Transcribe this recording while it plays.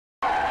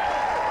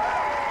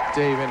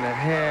Dave in the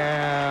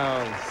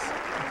house.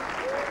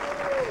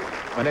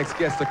 My next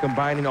guests are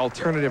combining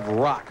alternative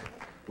rock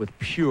with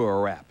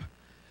pure rap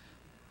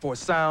for a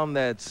sound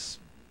that's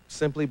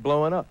simply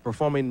blowing up,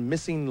 performing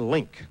Missing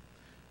Link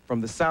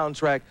from the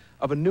soundtrack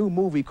of a new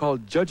movie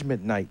called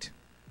Judgment Night.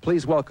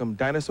 Please welcome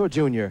Dinosaur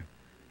Jr.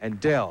 and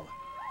Del,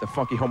 the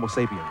Funkee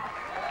Homosapien.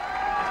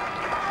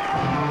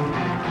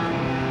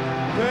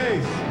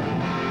 Peace.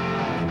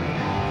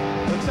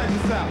 Well, check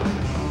this out.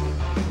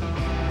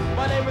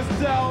 My name is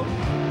Del,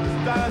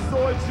 it's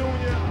Dinosaur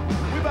Jr.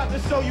 We about to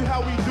show you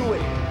how we do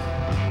it.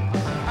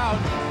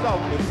 So,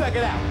 check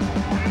it out.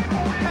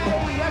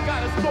 Hey, I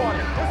got it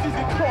started. Let's just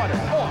get caught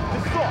off the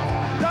start.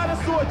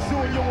 Dinosaur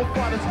Jr. will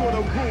find it's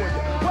gonna ruin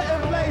you. What in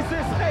blaze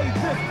this? Hey,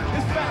 this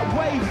is fat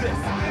wave this.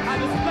 I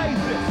display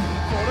this.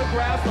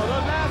 Photographs on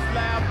the last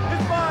lap.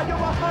 It's mine,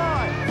 you're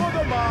behind. For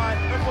the mind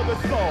and for the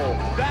soul.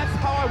 That's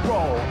how I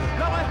roll.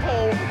 Now I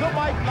hold the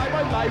mic like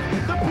my life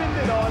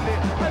depended on it.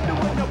 I do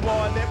it up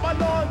on it. My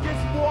lawn gets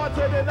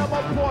watered and I'm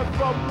apart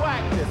from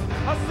whackness.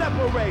 I'm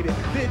separated.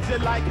 Did you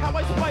like how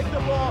I spike the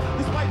ball?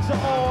 Despite your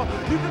all,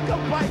 you can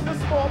combine the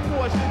small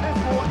portion.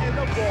 There's more in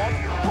the vault.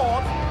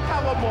 Halt,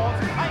 calamont.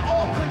 I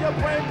alter your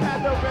brain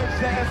pattern.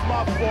 That's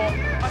my fault.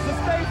 I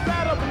sustain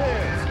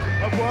fathomless.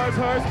 A word's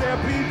heard,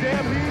 stampede,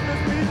 damn heed the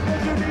speech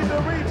that you need to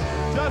reach.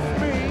 Just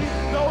me,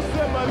 no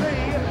simile.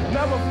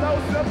 Never flow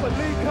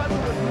simply, cause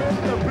it was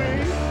meant to be.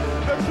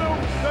 The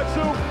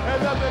truth, and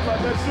nothing but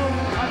the truth.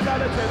 I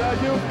tell it to the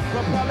youth,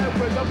 propelling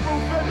with the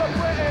proof in the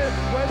Britain.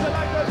 Where'd you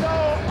like to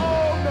know?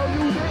 Oh, no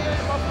you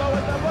didn't. My flow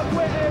is never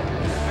quitting.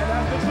 And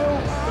that's the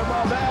truth, the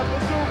mother ever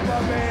truth, my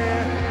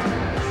man.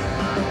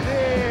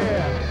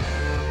 Yeah,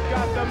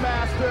 got the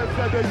masters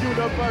of the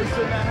universe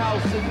in the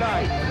house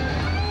tonight.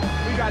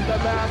 We got the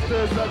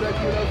masters of the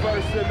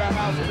universe in the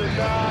house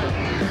tonight.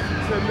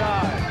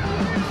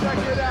 Check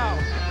it out.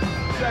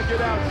 Check it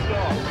out,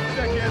 y'all.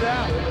 Check it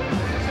out.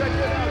 Check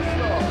it out,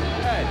 y'all.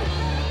 Hey.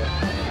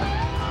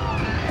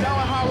 Now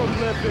a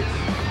hieroglyphics.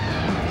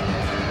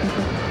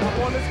 I'm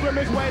on the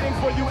scrimmage waiting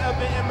for you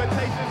other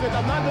imitations, and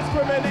I'm not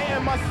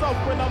discriminating myself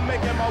when I'm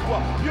making my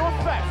work. Pure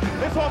facts.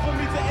 It's hard for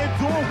me to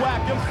endure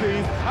whack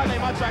MCs. I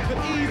name my tracks at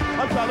ease.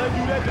 I'm telling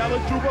you that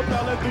Della's true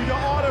propelling through your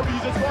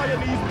arteries, just on your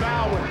knees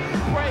bowing.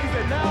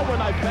 Praising now when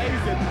I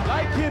phase it,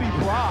 like Kitty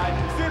Pride,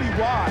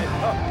 citywide.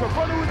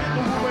 Confronted with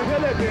the woman,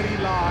 hillbilly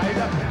lied.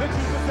 The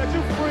truth will set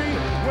you free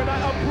when I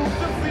approve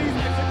the fees.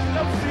 Execute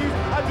MCs,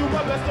 I do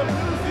my best to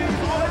please.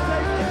 All it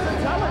takes is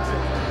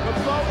intelligence. The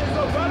flow is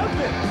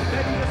irrelevant.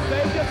 They need to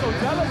save you, so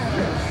jealous.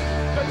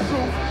 The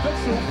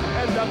truth,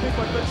 and nothing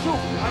but the truth.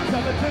 I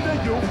tell it to the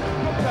youth,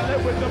 propel it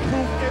with the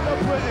proof in the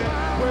Britain.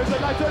 Where's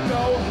it like to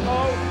know?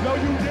 Oh, no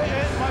you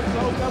didn't. My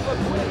flow's never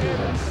quitting.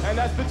 And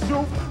that's the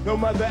truth, no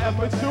mother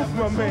ever truth,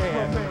 my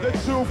man. The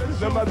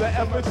truth, no mother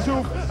ever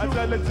truth. I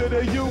tell it to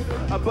the youth,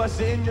 I bust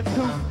it in your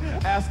tooth.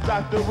 Ask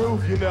Dr.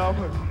 Roof, you know.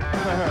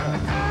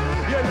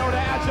 You know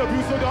the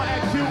attributes, so don't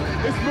act cute.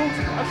 It's mooch,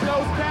 a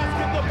closed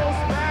casket, the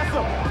most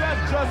massive.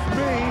 That's just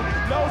me,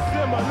 no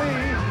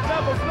simile.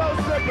 Never flow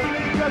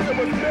simply, cause it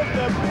was meant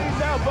to be.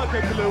 Never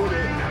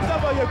concluded,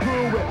 never you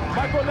grew it.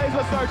 Micro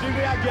laser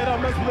surgery, I get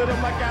them and split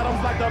them like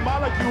atoms, like the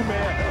molecule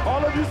man.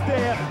 All of you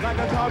stare like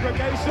a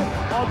congregation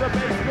on the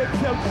basement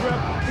tip trip.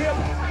 Hip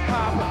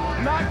hop,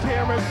 not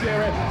caring,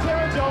 sharing.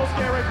 Sharon Jones,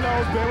 scaring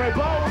clothes, bearing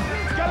bones.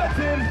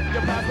 Skeleton,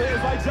 your papa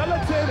is like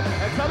gelatin.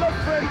 And tell a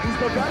friend who's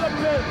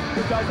developing,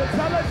 because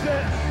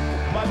intelligent.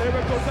 My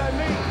lyrical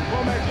technique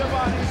will make your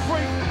body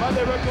free. My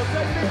lyrical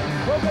technique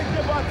will make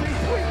your body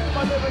sweet.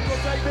 My lyrical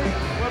technique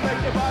will make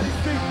your body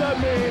speak the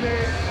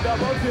meaning.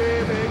 Double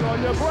teaming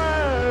on your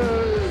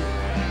brain.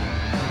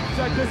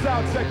 Check this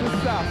out, check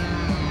this out.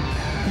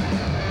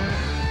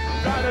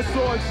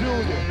 Dinosaur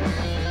Jr.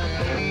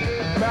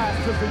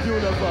 Masters of the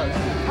universe.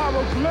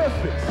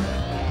 Hieroglyphics.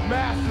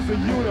 Masters of the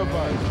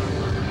universe.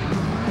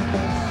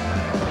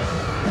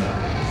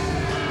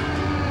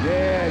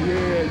 Yeah.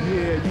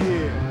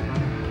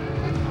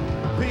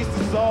 Peace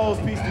to souls,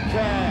 peace to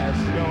cash,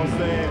 you know what I'm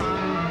saying?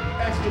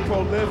 Extra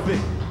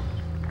prolific.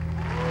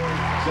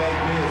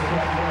 J.B.'s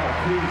cracking out,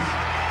 peace.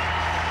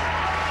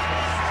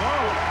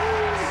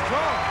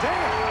 Strong,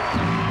 damn.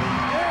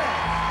 Yeah.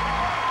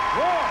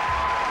 Whoa.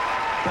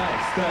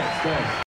 Thanks.